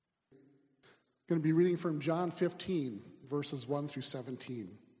I'm going to be reading from John 15, verses 1 through 17.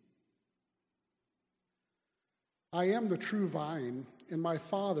 I am the true vine, and my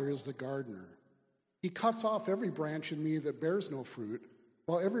Father is the gardener. He cuts off every branch in me that bears no fruit,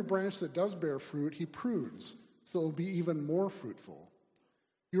 while every branch that does bear fruit he prunes, so it will be even more fruitful.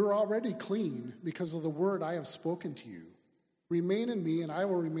 You are already clean because of the word I have spoken to you. Remain in me, and I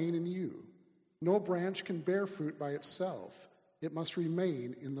will remain in you. No branch can bear fruit by itself. It must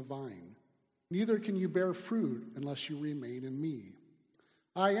remain in the vine. Neither can you bear fruit unless you remain in me.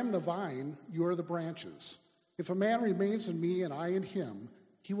 I am the vine, you are the branches. If a man remains in me and I in him,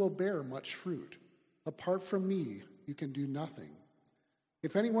 he will bear much fruit. Apart from me, you can do nothing.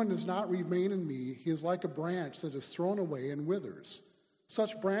 If anyone does not remain in me, he is like a branch that is thrown away and withers.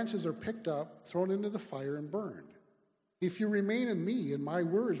 Such branches are picked up, thrown into the fire, and burned. If you remain in me and my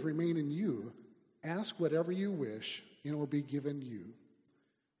words remain in you, ask whatever you wish, and it will be given you.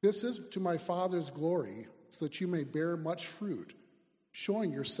 This is to my Father's glory, so that you may bear much fruit,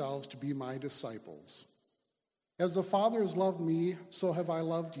 showing yourselves to be my disciples. As the Father has loved me, so have I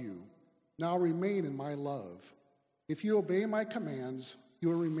loved you. Now remain in my love. If you obey my commands, you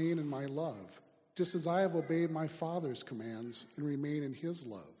will remain in my love, just as I have obeyed my Father's commands and remain in his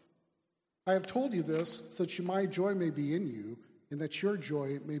love. I have told you this so that my joy may be in you, and that your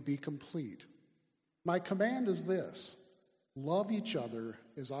joy may be complete. My command is this: love each other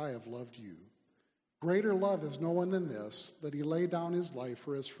as I have loved you. Greater love is no one than this, that he lay down his life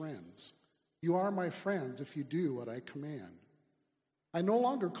for his friends. You are my friends if you do what I command. I no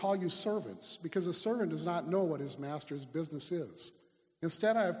longer call you servants, because a servant does not know what his master's business is.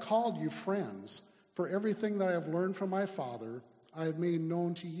 Instead, I have called you friends, for everything that I have learned from my Father, I have made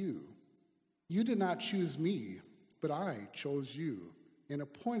known to you. You did not choose me, but I chose you, and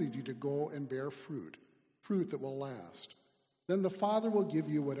appointed you to go and bear fruit, fruit that will last. Then the Father will give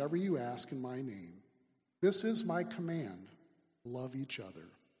you whatever you ask in my name. This is my command: love each other.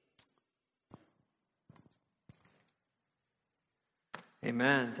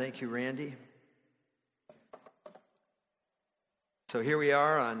 Amen. Thank you, Randy. So here we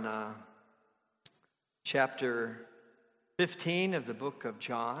are on chapter 15 of the book of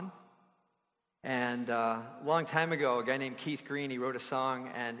John. And a long time ago, a guy named Keith Green, he wrote a song,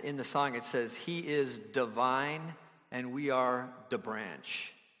 and in the song it says, "He is divine and we are the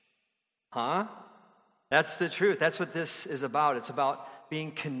branch." Huh? That's the truth. That's what this is about. It's about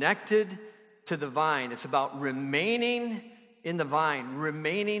being connected to the vine. It's about remaining in the vine,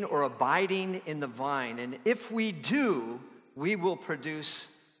 remaining or abiding in the vine. And if we do, we will produce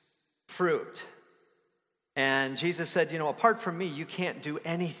fruit. And Jesus said, apart from me, you can't do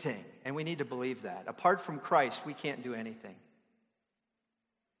anything. And we need to believe that. Apart from Christ, we can't do anything.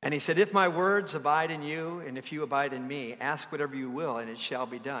 And he said, if my words abide in you, and if you abide in me, ask whatever you will, and it shall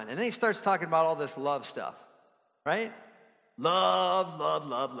be done. And then he starts talking about all this love stuff, right? Love, love,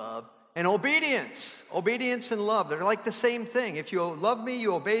 love, love. And obedience. Obedience and love. They're like the same thing. If you love me,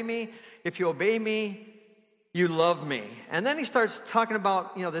 you obey me. If you obey me, you love me. And then he starts talking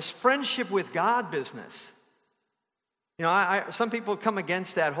about, this friendship with God business. Some people come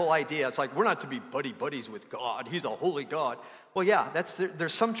against that whole idea. It's like, we're not to be buddies with God. He's a holy God. Well, yeah,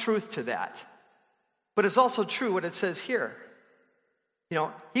 there's some truth to that. But it's also true what it says here.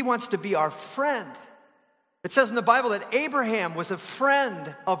 He wants to be our friend. It says in the Bible that Abraham was a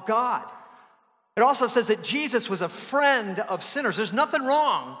friend of God. It also says that Jesus was a friend of sinners. There's nothing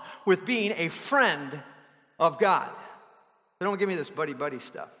wrong with being a friend of God. So don't give me this buddy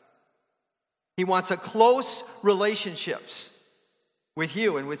stuff. He wants a close relationships with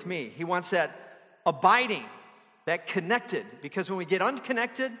you and with me. He wants that abiding, that connected. Because when we get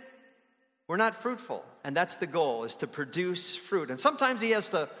unconnected, we're not fruitful. And that's the goal, is to produce fruit. And sometimes he has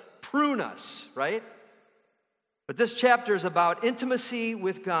to prune us, right? But this chapter is about intimacy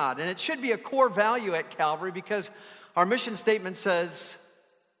with God. And it should be a core value at Calvary, because our mission statement says,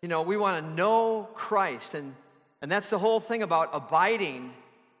 we want to know Christ. And that's the whole thing about abiding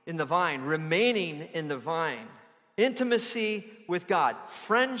in the vine, remaining in the vine. Intimacy with God,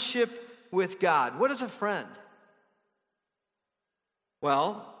 friendship with God. What is a friend?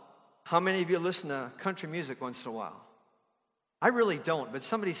 Well, how many of you listen to country music once in a while? I really don't, but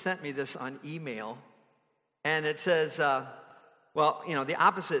somebody sent me this on email, and it says, the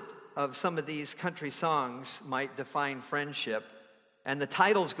opposite of some of these country songs might define friendship, and the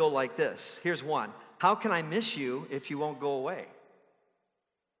titles go like this. Here's one: How Can I Miss You If You Won't Go Away?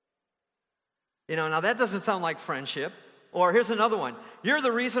 Now that doesn't sound like friendship. Or here's another one: You're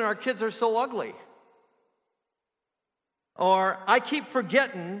the reason our kids are so ugly. Or I keep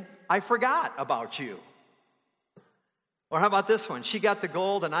forgetting I forgot about you. Or how about this one: She got the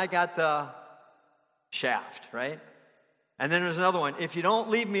gold and I got the shaft, right? And then there's another one. If you don't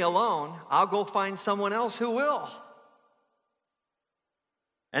leave me alone, I'll go find someone else who will.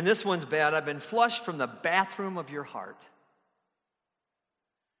 And this one's bad. I've been flushed from the bathroom of your heart.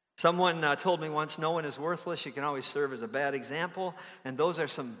 Someone told me once, no one is worthless. You can always serve as a bad example. And those are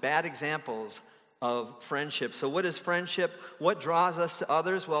some bad examples of friendship. So what is friendship? What draws us to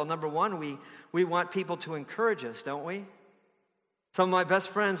others? Well, number one, we want people to encourage us, don't we? Some of my best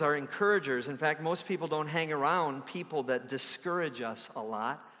friends are encouragers. In fact, most people don't hang around people that discourage us a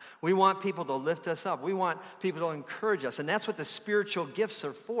lot. We want people to lift us up. We want people to encourage us. And that's what the spiritual gifts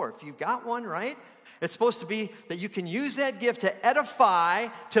are for. If you've got one, right? It's supposed to be that you can use that gift to edify,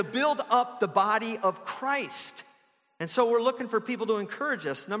 to build up the body of Christ. And so we're looking for people to encourage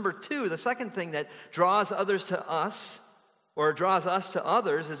us. Number two, the second thing that draws others to us, or draws us to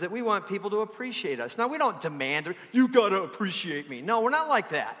others, is that we want people to appreciate us. Now, we don't demand, you got to appreciate me. No, we're not like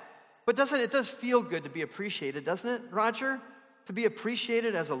that. But it does feel good to be appreciated, doesn't it, Roger? To be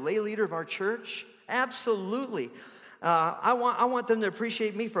appreciated as a lay leader of our church? Absolutely. I want them to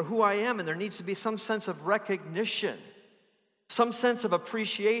appreciate me for who I am, and there needs to be some sense of recognition, some sense of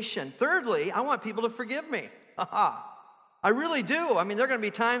appreciation. Thirdly, I want people to forgive me. I really do. I mean, there are going to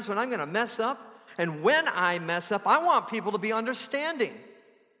be times when I'm going to mess up. And when I mess up, I want people to be understanding.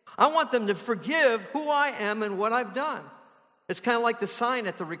 I want them to forgive who I am and what I've done. It's kind of like the sign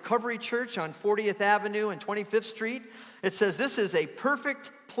at the Recovery Church on 40th Avenue and 25th Street. It says, this is a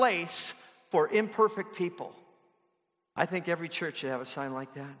perfect place for imperfect people. I think every church should have a sign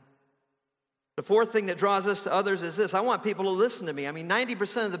like that. The fourth thing that draws us to others is this. I want people to listen to me. I mean,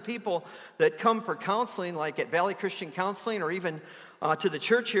 90% of the people that come for counseling, like at Valley Christian Counseling or even to the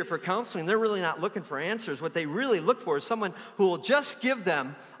church here for counseling, they're really not looking for answers. What they really look for is someone who will just give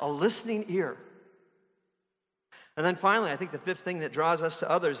them a listening ear. And then finally, I think the fifth thing that draws us to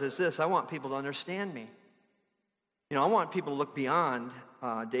others is this. I want people to understand me. You know, I want people to look beyond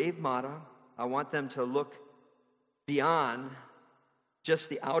Dave Mata. I want them to look beyond just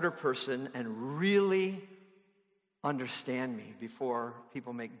the outer person and really understand me before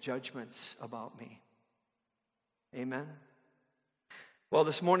people make judgments about me. Amen? Well,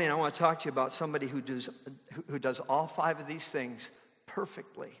 this morning I want to talk to you about somebody who does all five of these things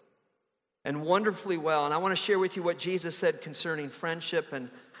perfectly and wonderfully well. And I want to share with you what Jesus said concerning friendship.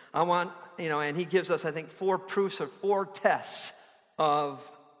 And I want, and he gives us, I think, 4 proofs or 4 tests of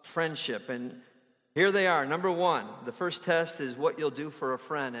friendship. And here they are. Number 1, the first test is what you'll do for a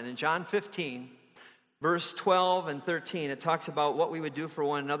friend. And in John 15, verse 12 and 13, it talks about what we would do for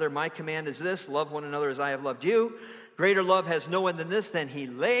one another. My command is this, love one another as I have loved you. Greater love has no one than this, than he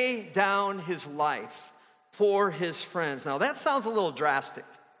lay down his life for his friends. Now that sounds a little drastic.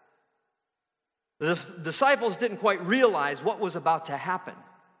 The disciples didn't quite realize what was about to happen.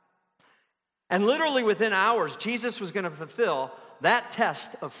 And literally within hours, Jesus was going to fulfill that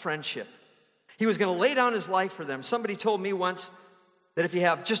test of friendship. He was going to lay down his life for them. Somebody told me once that if you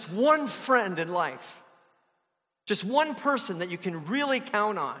have just one friend in life, just one person that you can really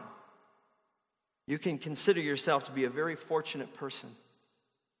count on, you can consider yourself to be a very fortunate person.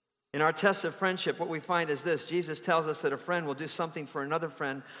 In our test of friendship, what we find is this. Jesus tells us that a friend will do something for another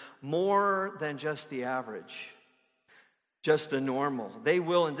friend more than just the average, just the normal. They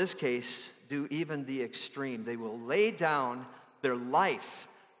will, in this case, do even the extreme. They will lay down their life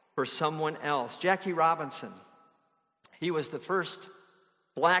for someone else. Jackie Robinson, he was the first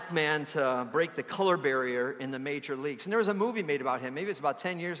black man to break the color barrier in the major leagues. And there was a movie made about him. Maybe it was about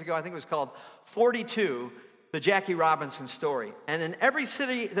 10 years ago. I think it was called 42, The Jackie Robinson Story. And in every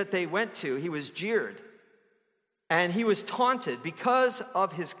city that they went to, he was jeered. And he was taunted because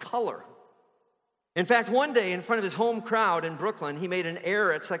of his color. In fact, one day in front of his home crowd in Brooklyn, he made an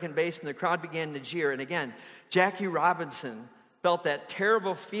error at second base and the crowd began to jeer. And again, Jackie Robinson felt that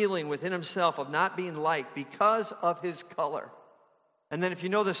terrible feeling within himself of not being liked because of his color. And then if you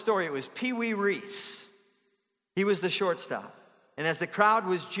know the story, it was Pee Wee Reese. He was the shortstop. And as the crowd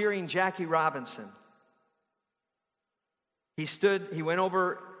was jeering Jackie Robinson, he went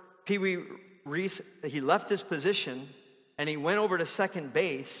over Pee Wee Reese, he left his position, and he went over to second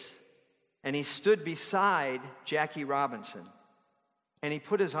base, and he stood beside Jackie Robinson, and he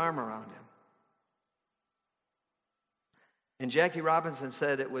put his arm around him. And Jackie Robinson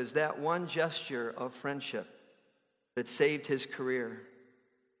said it was that one gesture of friendship that saved his career.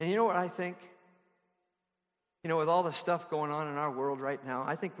 And you know what I think? You know, with all the stuff going on in our world right now,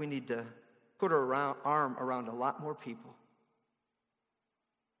 I think we need to put our arm around a lot more people.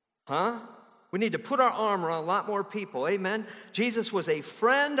 Huh? We need to put our arm around a lot more people. Amen? Jesus was a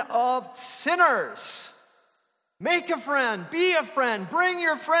friend of sinners. Make a friend. Be a friend. Bring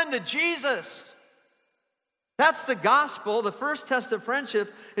your friend to Jesus. That's the gospel. The first test of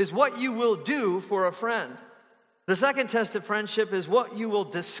friendship is what you will do for a friend. The second test of friendship is what you will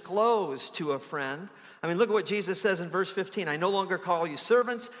disclose to a friend. I mean, look at what Jesus says in verse 15. I no longer call you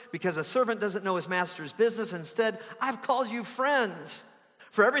servants because a servant doesn't know his master's business. Instead, I've called you friends.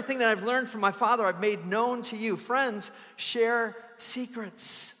 For everything that I've learned from my Father, I've made known to you. Friends share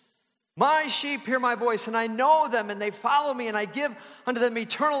secrets. My sheep hear my voice, and I know them, and they follow me, and I give unto them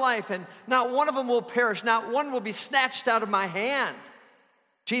eternal life, and not one of them will perish, not one will be snatched out of my hand.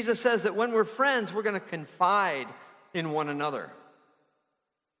 Jesus says that when we're friends, we're going to confide in one another.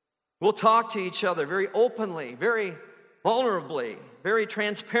 We'll talk to each other very openly, very vulnerably, very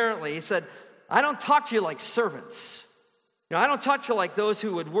transparently. He said, I don't talk to you like servants. I don't talk to you like those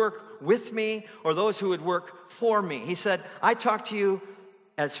who would work with me or those who would work for me. He said, I talk to you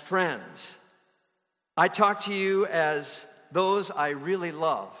as friends. I talk to you as those I really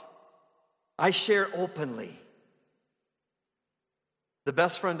love. I share openly. The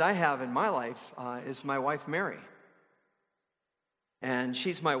best friend I have in my life is my wife, Mary. And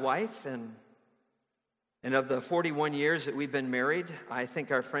she's my wife, and of the 41 years that we've been married, I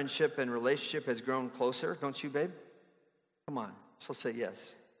think our friendship and relationship has grown closer. Don't you, babe? Come on. So say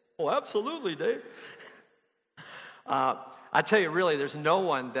yes. Oh, absolutely, Dave. I tell you, really, there's no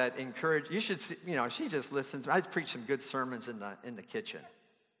one that you should see, she just listens. I preach some good sermons in the kitchen.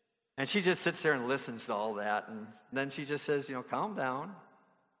 And she just sits there and listens to all that. And then she just says, calm down.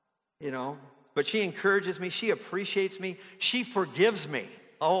 But she encourages me. She appreciates me. She forgives me.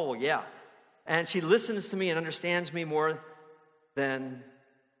 Oh, yeah. And she listens to me and understands me more than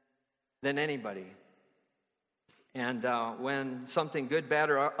anybody. And when something good, bad,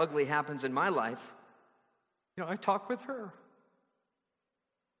 or ugly happens in my life, I talk with her.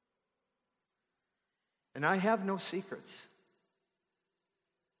 And I have no secrets.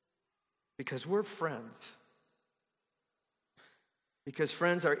 Because we're friends. Because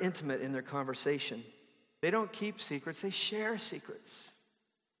friends are intimate in their conversation. They don't keep secrets, they share secrets.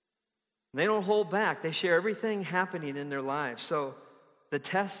 They don't hold back. They share everything happening in their lives. So the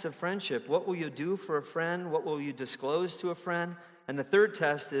tests of friendship, what will you do for a friend? What will you disclose to a friend? And the third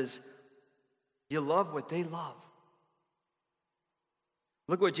test is, you love what they love.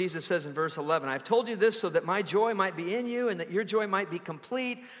 Look what Jesus says in verse 11. I've told you this so that my joy might be in you and that your joy might be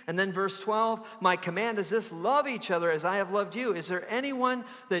complete. And then verse 12, my command is this, love each other as I have loved you. Is there anyone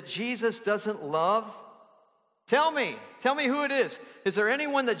that Jesus doesn't love? Tell me who it is. Is there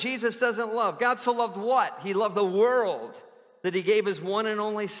anyone that Jesus doesn't love? God so loved what? He loved the world that he gave his one and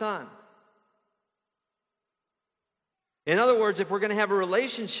only Son. In other words, if we're going to have a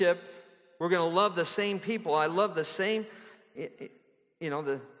relationship, we're going to love the same people. I love the same, we're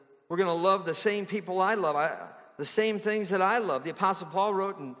going to love the same people I love, the same things that I love. The Apostle Paul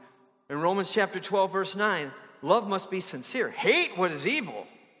wrote in Romans chapter 12, verse 9, love must be sincere. Hate what is evil.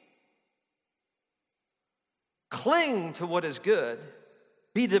 Cling to what is good.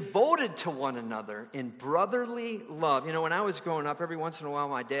 Be devoted to one another in brotherly love. When I was growing up, every once in a while,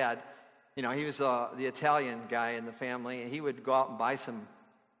 my dad, he was the Italian guy in the family, and he would go out and buy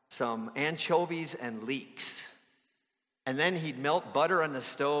some anchovies and leeks. And then he'd melt butter on the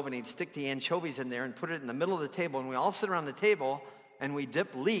stove, and he'd stick the anchovies in there and put it in the middle of the table. And we all sit around the table, and we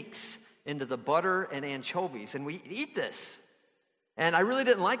dip leeks into the butter and anchovies, and we eat this. And I really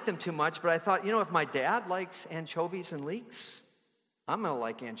didn't like them too much, but I thought, if my dad likes anchovies and leeks, I'm going to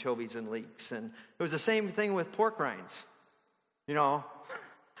like anchovies and leeks. And it was the same thing with pork rinds.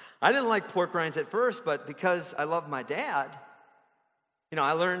 I didn't like pork rinds at first, but because I love my dad,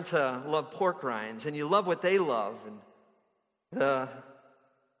 I learned to love pork rinds, and you love what they love. And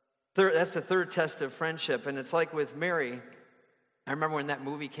that's the third test of friendship, and it's like with Mary. I remember when that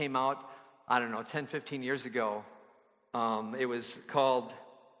movie came out, 10, 15 years ago. It was called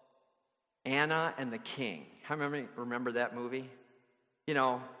Anna and the King. How many remember that movie?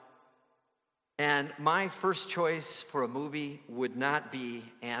 And my first choice for a movie would not be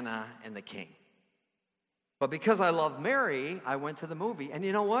Anna and the King. But because I love Mary, I went to the movie. And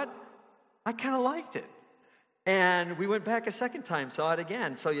you know what? I kind of liked it. And we went back a second time, saw it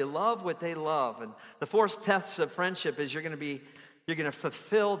again. So you love what they love. And the fourth test of friendship is you're going to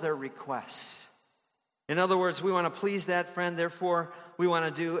fulfill their requests. In other words, we want to please that friend. Therefore, we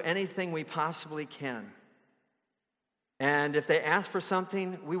want to do anything we possibly can. And if they ask for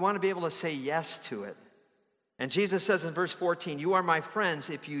something, we want to be able to say yes to it. And Jesus says in verse 14, you are my friends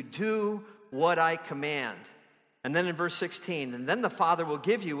if you do what I command. And then in verse 16, and then the Father will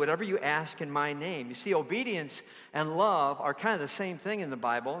give you whatever you ask in my name. You see, obedience and love are kind of the same thing in the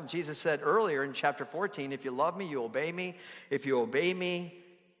Bible. And Jesus said earlier in chapter 14, if you love me, you obey me. If you obey me,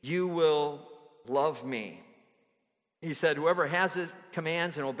 you will love me. He said, whoever has his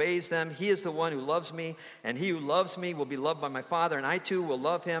commands and obeys them, he is the one who loves me, and he who loves me will be loved by my Father, and I too will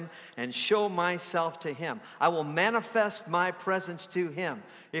love him and show myself to him. I will manifest my presence to him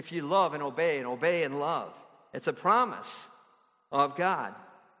if you love and obey and love. It's a promise of God.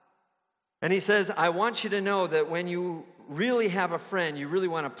 And he says, I want you to know that when you really have a friend, you really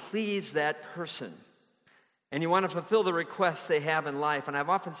want to please that person. And you want to fulfill the requests they have in life. And I've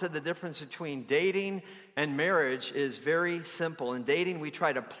often said the difference between dating and marriage is very simple. In dating, we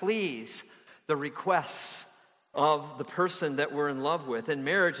try to please the requests of the person that we're in love with. In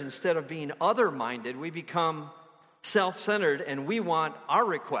marriage, instead of being other-minded, we become self-centered and we want our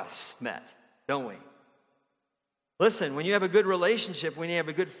requests met, don't we? Listen, when you have a good relationship, when you have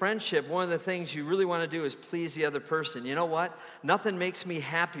a good friendship, one of the things you really want to do is please the other person. You know what? Nothing makes me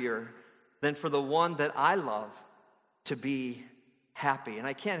happier than for the one that I love to be happy. And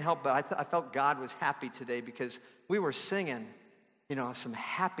I can't help but I felt God was happy today because we were singing, some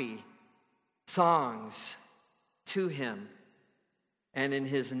happy songs to him and in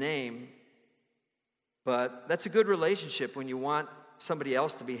his name. But that's a good relationship when you want somebody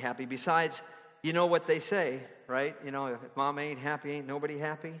else to be happy. Besides, you know what they say, right? If mom ain't happy, ain't nobody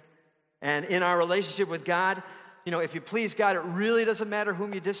happy. And in our relationship with God, if you please God, it really doesn't matter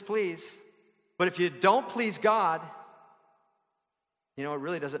whom you displease. But if you don't please God, it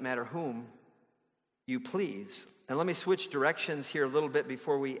really doesn't matter whom you please. And let me switch directions here a little bit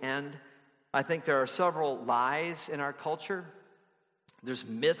before we end. I think there are several lies in our culture. There's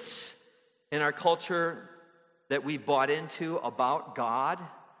myths in our culture that we bought into about God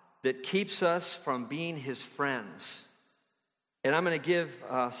that keeps us from being his friends. And I'm going to give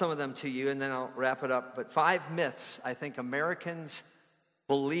some of them to you, and then I'll wrap it up. But 5 myths I think Americans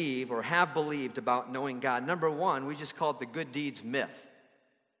believe or have believed about knowing God. Number 1, we just call it the good deeds myth.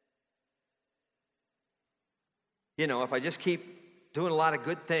 If I just keep doing a lot of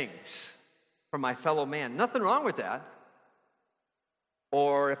good things for my fellow man, nothing wrong with that.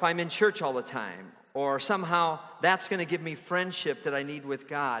 Or if I'm in church all the time, or somehow that's going to give me friendship that I need with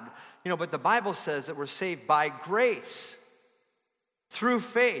God. But the Bible says that we're saved by grace through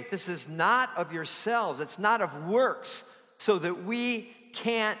faith. This is not of yourselves. It's not of works, so that we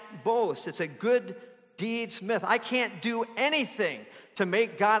can't boast. It's a good deeds myth. I can't do anything to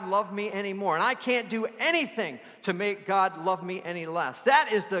make God love me anymore. And I can't do anything to make God love me any less.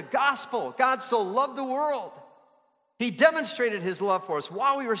 That is the gospel. God so loved the world. He demonstrated his love for us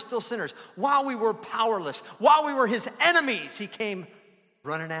while we were still sinners, while we were powerless, while we were his enemies. He came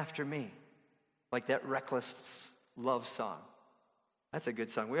running after me, like that reckless love song. That's a good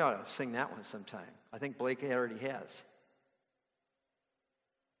song. We ought to sing that one sometime. I think Blake already has.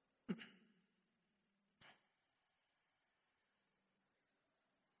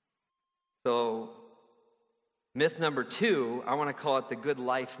 So, myth number 2, I want to call it the good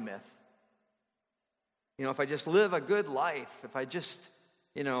life myth. If I just live a good life, if I just,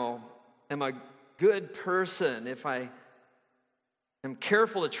 am a good person, if I am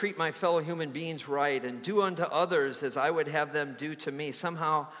careful to treat my fellow human beings right and do unto others as I would have them do to me,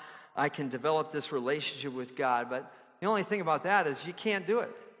 somehow I can develop this relationship with God. But the only thing about that is you can't do it.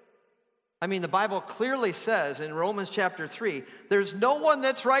 The Bible clearly says in Romans chapter 3, there's no one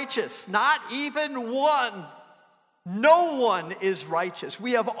that's righteous, not even one. No one is righteous.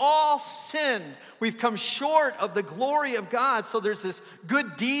 We have all sinned. We've come short of the glory of God. So there's this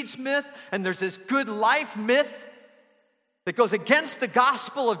good deeds myth and there's this good life myth that goes against the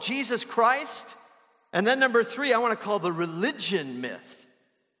gospel of Jesus Christ. And then number 3, I want to call the religion myth.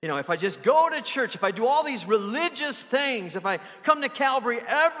 If I just go to church, if I do all these religious things, if I come to Calvary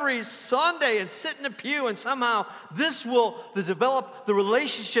every Sunday and sit in a pew, and somehow this will develop the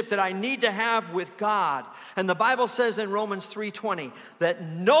relationship that I need to have with God. And the Bible says in Romans 3:20 that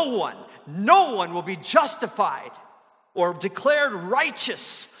no one will be justified or declared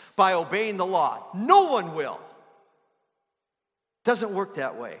righteous by obeying the law. No one will. Doesn't work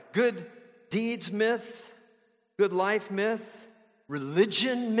that way. Good deeds myth, good life myth,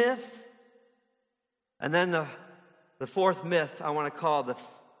 religion myth. And then the 4th myth I want to call the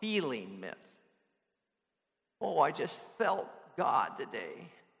feeling myth. Oh, I just felt God today.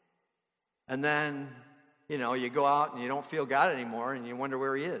 And then, you go out and you don't feel God anymore and you wonder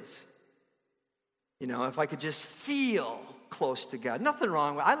where he is. If I could just feel close to God. Nothing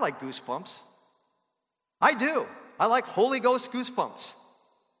wrong with it. I like goosebumps. I do. I like Holy Ghost goosebumps.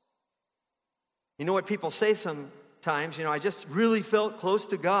 You know what people say sometimes, I just really felt close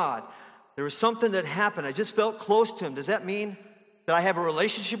to God. There was something that happened. I just felt close to him. Does that mean that I have a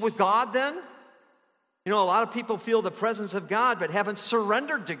relationship with God then? A lot of people feel the presence of God but haven't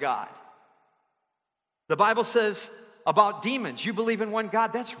surrendered to God. The Bible says about demons. You believe in one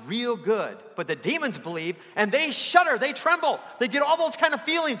God, that's real good. But the demons believe, and they shudder, they tremble. They get all those kind of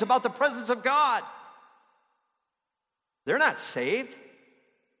feelings about the presence of God. They're not saved.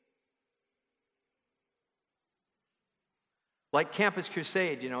 Like Campus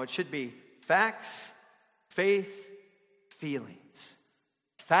Crusade, it should be facts, faith, feelings.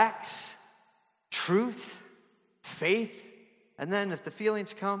 Facts, truth, faith, and then if the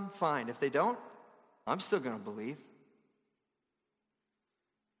feelings come, fine. If they don't, I'm still going to believe.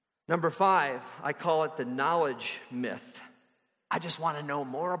 Number 5, I call it the knowledge myth. I just want to know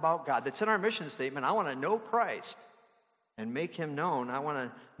more about God. That's in our mission statement. I want to know Christ and make him known. I want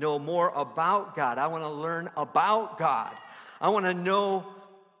to know more about God. I want to learn about God. I want to know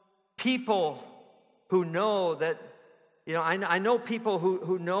people who know that, I know people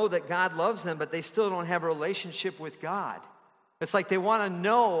who know that God loves them, but they still don't have a relationship with God. It's like they want to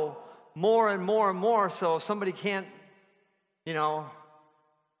know more and more and more, so somebody can't,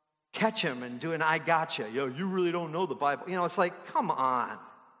 catch him and do an I gotcha. You really don't know the Bible. It's like, come on.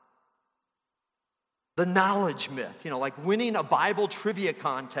 The knowledge myth, like winning a Bible trivia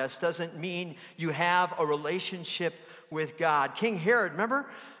contest doesn't mean you have a relationship with God. King Herod, remember?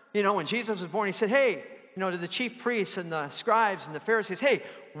 When Jesus was born, he said, hey, to the chief priests and the scribes and the Pharisees, hey,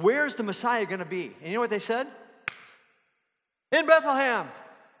 where's the Messiah going to be? And you know what they said? In Bethlehem.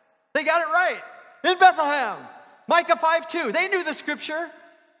 They got it right. In Bethlehem. Micah 5:2. They knew the scripture.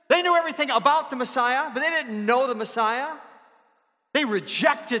 They knew everything about the Messiah, but they didn't know the Messiah. They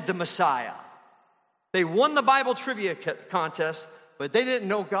rejected the Messiah. They won the Bible trivia contest, but they didn't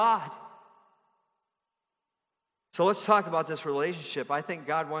know God. So let's talk about this relationship. I think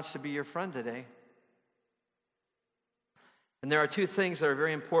God wants to be your friend today. And there are 2 things that are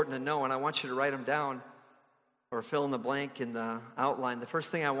very important to know, and I want you to write them down or fill in the blank in the outline. The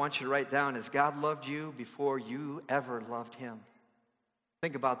first thing I want you to write down is God loved you before you ever loved him.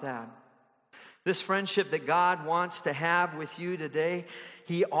 Think about that. This friendship that God wants to have with you today,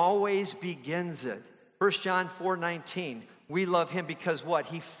 he always begins it. 1 John 4:19. We love him because what?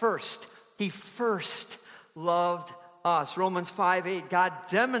 He first loved us. Romans 5:8. God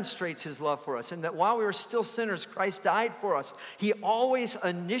demonstrates his love for us, and that while we were still sinners, Christ died for us. He always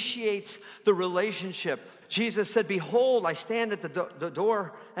initiates the relationship. Jesus said, behold, I stand at the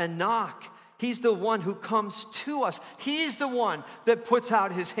door and knock. He's the one who comes to us. He's the one that puts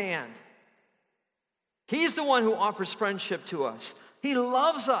out his hand. He's the one who offers friendship to us. He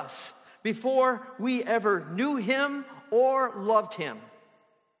loves us before we ever knew him or loved him.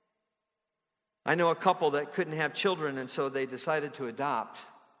 I know a couple that couldn't have children, and so they decided to adopt.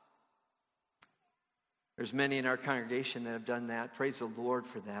 There's many in our congregation that have done that. Praise the Lord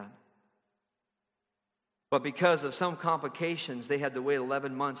for that. But because of some complications, they had to wait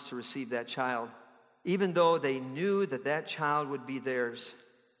 11 months to receive that child, even though they knew that that child would be theirs.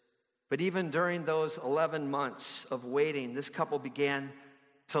 But even during those 11 months of waiting, this couple began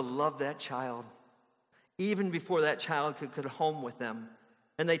to love that child, even before that child could come home with them.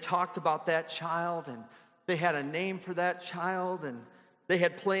 And they talked about that child, and they had a name for that child, and they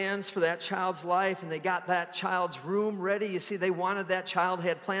had plans for that child's life, and they got that child's room ready. You see, they wanted that child,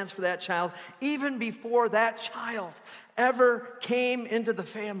 had plans for that child, even before that child ever came into the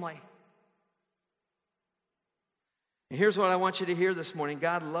family. And here's what I want you to hear this morning.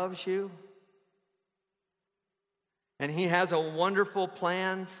 God loves you, and he has a wonderful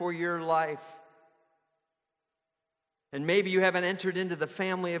plan for your life. And maybe you haven't entered into the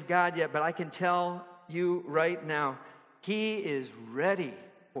family of God yet, but I can tell you right now, he is ready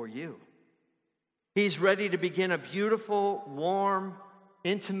for you. He's ready to begin a beautiful, warm,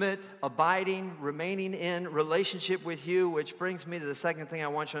 intimate, abiding, remaining in relationship with you, which brings me to the second thing I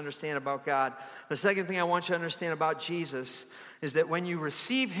want you to understand about God. The second thing I want you to understand about Jesus is that when you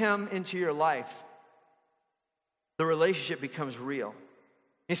receive him into your life, the relationship becomes real.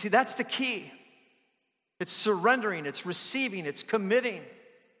 You see, that's the key. It's surrendering, it's receiving, it's committing.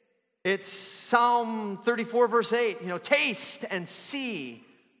 It's Psalm 34, verse 8, taste and see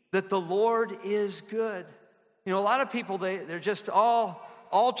that the Lord is good. A lot of people, they're just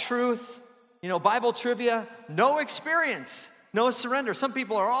all truth, Bible trivia, no experience, no surrender. Some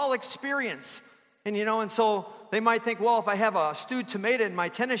people are all experience. And so they might think, well, if I have a stewed tomato in my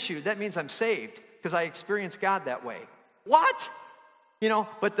tennis shoe, that means I'm saved because I experience God that way. What?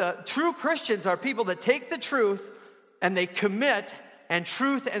 But the true Christians are people that take the truth and they commit, and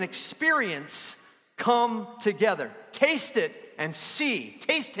truth and experience come together. Taste it and see.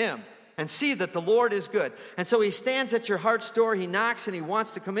 Taste him and see that the Lord is good. And so he stands at your heart's door, he knocks, and he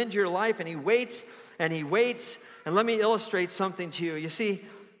wants to come into your life, and he waits, and he waits. And let me illustrate something to you. You see,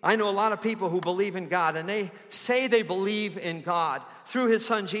 I know a lot of people who believe in God, and they say they believe in God through his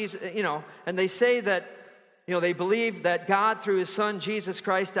son Jesus, and they say that, they believe that God through his son Jesus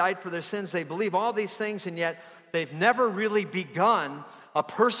Christ died for their sins. They believe all these things, and yet they've never really begun a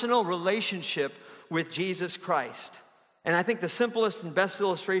personal relationship with Jesus Christ. And I think the simplest and best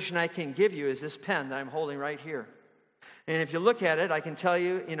illustration I can give you is this pen that I'm holding right here. And if you look at it, I can tell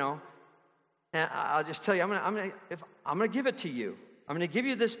you, and I'll just tell you, I'm going to give it to you. I'm going to give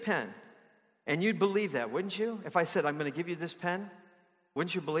you this pen. And you'd believe that, wouldn't you? If I said, I'm going to give you this pen,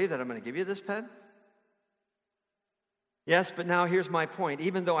 wouldn't you believe that I'm going to give you this pen? Yes, but now here's my point.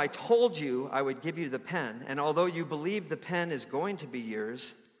 Even though I told you I would give you the pen, and although you believe the pen is going to be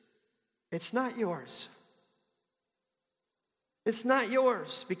yours, it's not yours. It's not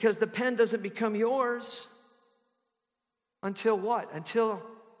yours, because the pen doesn't become yours until what? Until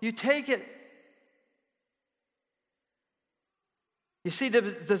you take it. You see,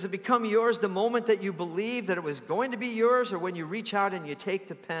 does it become yours the moment that you believe that it was going to be yours, or when you reach out and you take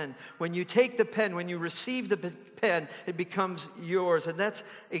the pen? When you take the pen, when you receive the pen, it becomes yours. And that's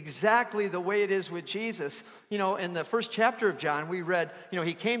exactly the way it is with Jesus. In the first chapter of John, we read,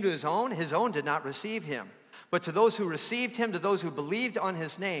 he came to his own did not receive him. But to those who received him, to those who believed on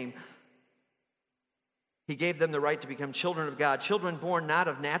his name, he gave them the right to become children of God, children born not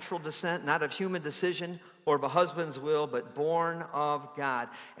of natural descent, not of human decision or of a husband's will, but born of God.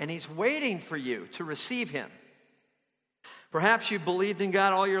 And he's waiting for you to receive him. Perhaps you've believed in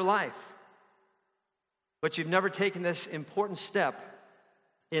God all your life, but you've never taken this important step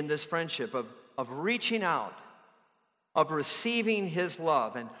in this friendship of reaching out, of receiving his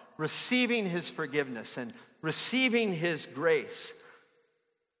love and receiving his forgiveness and receiving his grace.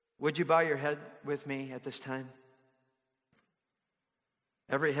 Would you bow your head with me at this time?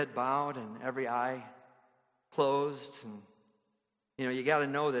 Every head bowed and every eye closed. And, you got to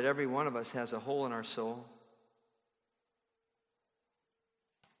know that every one of us has a hole in our soul.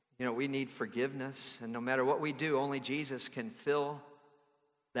 We need forgiveness. And no matter what we do, only Jesus can fill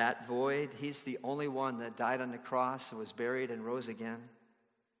that void. He's the only one that died on the cross and was buried and rose again.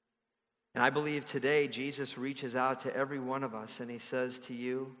 And I believe today Jesus reaches out to every one of us, and he says to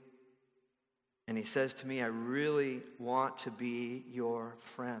you, and he says to me, I really want to be your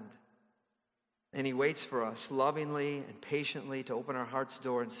friend. And he waits for us lovingly and patiently to open our heart's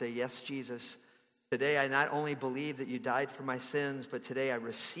door and say, yes, Jesus, today I not only believe that you died for my sins, but today I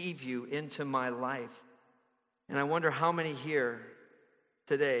receive you into my life. And I wonder how many here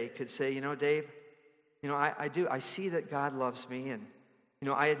today could say, Dave, I do. I see that God loves me, and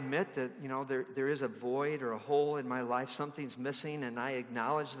I admit that, there is a void or a hole in my life. Something's missing, and I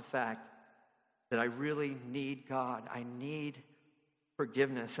acknowledge the fact that I really need God. I need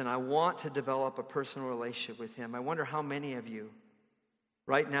forgiveness, and I want to develop a personal relationship with him. I wonder how many of you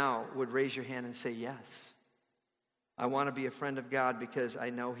right now would raise your hand and say, yes, I want to be a friend of God because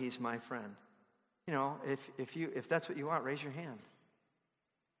I know he's my friend. If that's what you want, raise your hand.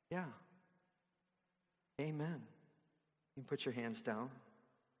 Yeah. Amen. You can put your hands down.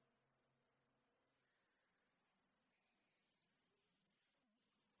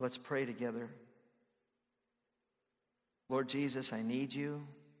 Let's pray together. Lord Jesus, I need you.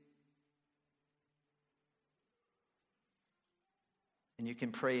 And you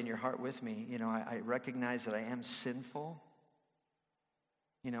can pray in your heart with me. I recognize that I am sinful.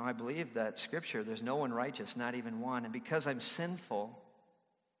 I believe that Scripture, there's no one righteous, not even one. And because I'm sinful,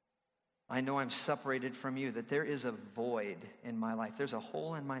 I know I'm separated from you, that there is a void in my life. There's a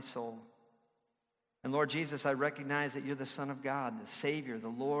hole in my soul. And Lord Jesus, I recognize that you're the Son of God, the Savior, the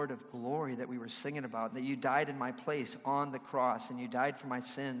Lord of glory that we were singing about, and that you died in my place on the cross, and you died for my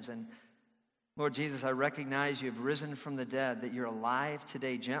sins. And Lord Jesus, I recognize you've risen from the dead, that you're alive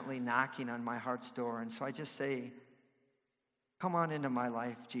today, gently knocking on my heart's door. And so I just say, come on into my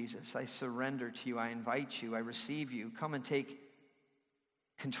life, Jesus. I surrender to you. I invite you. I receive you. Come and take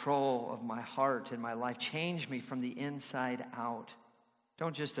control of my heart and my life. Change me from the inside out.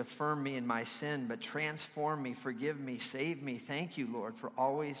 Don't just affirm me in my sin, but transform me, forgive me, save me. Thank you, Lord, for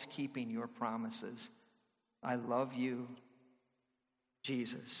always keeping your promises. I love you,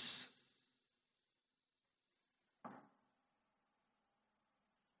 Jesus.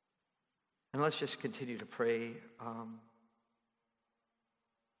 And let's just continue to pray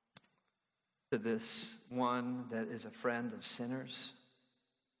to this one that is a friend of sinners.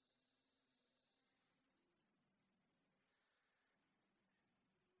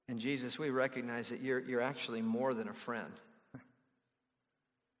 And Jesus, we recognize that you're actually more than a friend.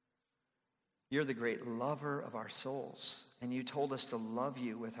 You're the great lover of our souls. And you told us to love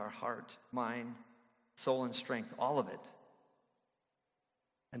you with our heart, mind, soul, and strength, all of it.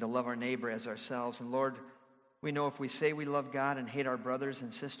 and to love our neighbor as ourselves. And Lord, we know if we say we love God and hate our brothers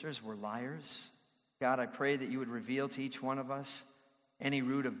and sisters, we're liars. God, I pray that you would reveal to each one of us any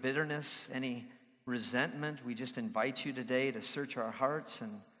root of bitterness, any resentment. We just invite you today to search our hearts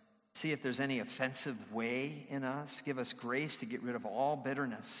and see if there's any offensive way in us. Give us grace to get rid of all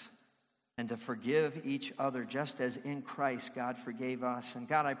bitterness and to forgive each other just as in Christ God forgave us. And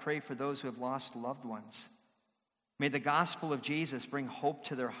God, I pray for those who have lost loved ones. May the gospel of Jesus bring hope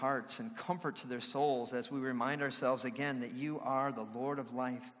to their hearts and comfort to their souls as we remind ourselves again that you are the Lord of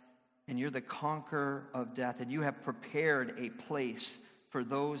life and you're the conqueror of death, and you have prepared a place for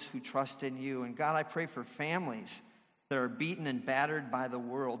those who trust in you. And God, I pray for families that are beaten and battered by the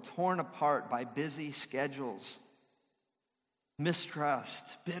world, torn apart by busy schedules, mistrust,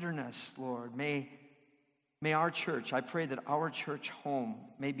 bitterness, Lord. May our church, I pray that our church home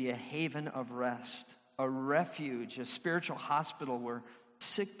may be a haven of rest, a refuge, a spiritual hospital where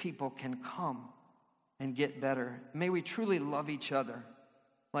sick people can come and get better. May we truly love each other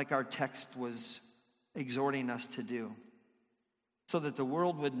like our text was exhorting us to do, so that the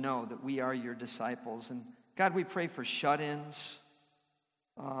world would know that we are your disciples. And God, we pray for shut-ins.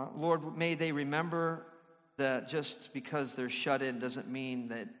 Lord, may they remember that just because they're shut in doesn't mean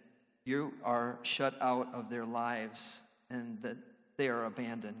that you are shut out of their lives and that they are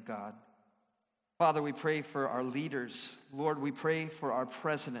abandoned, God. Father, we pray for our leaders. Lord, we pray for our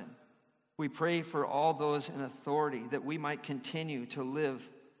president. We pray for all those in authority that we might continue to live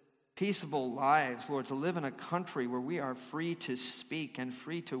peaceable lives, Lord, to live in a country where we are free to speak and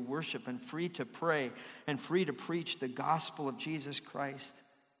free to worship and free to pray and free to preach the gospel of Jesus Christ.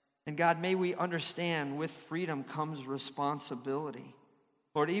 And God, may we understand with freedom comes responsibility.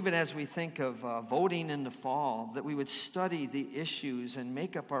 Lord, even as we think of voting in the fall, that we would study the issues and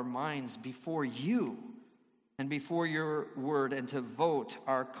make up our minds before you and before your word, and to vote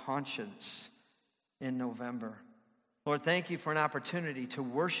our conscience in November. Lord, thank you for an opportunity to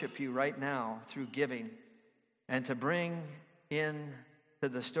worship you right now through giving and to bring in to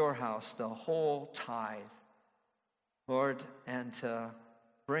the storehouse the whole tithe, Lord, and to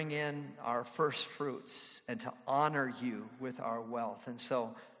bring in our first fruits and to honor you with our wealth. And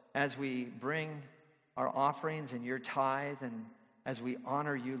so as we bring our offerings and your tithe and as we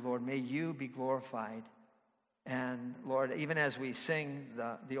honor you, Lord, may you be glorified. And Lord, even as we sing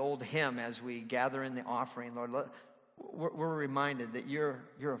the old hymn, as we gather in the offering, Lord, we're reminded that you're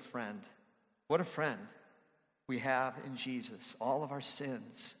a friend. What a friend we have in Jesus, all of our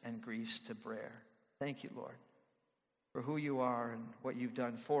sins and griefs to bear. Thank you, Lord, for who you are and what you've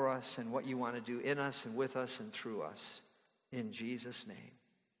done for us and what you want to do in us and with us and through us. In Jesus' name,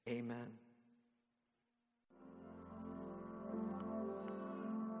 amen.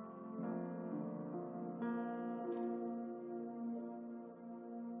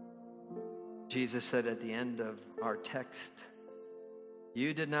 Jesus said at the end of our text,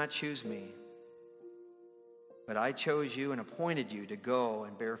 "You did not choose me, but I chose you and appointed you to go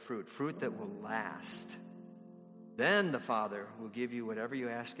and bear fruit, fruit that will last. Then the Father will give you whatever you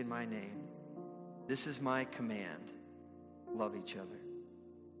ask in my name. This is my command. Love each other."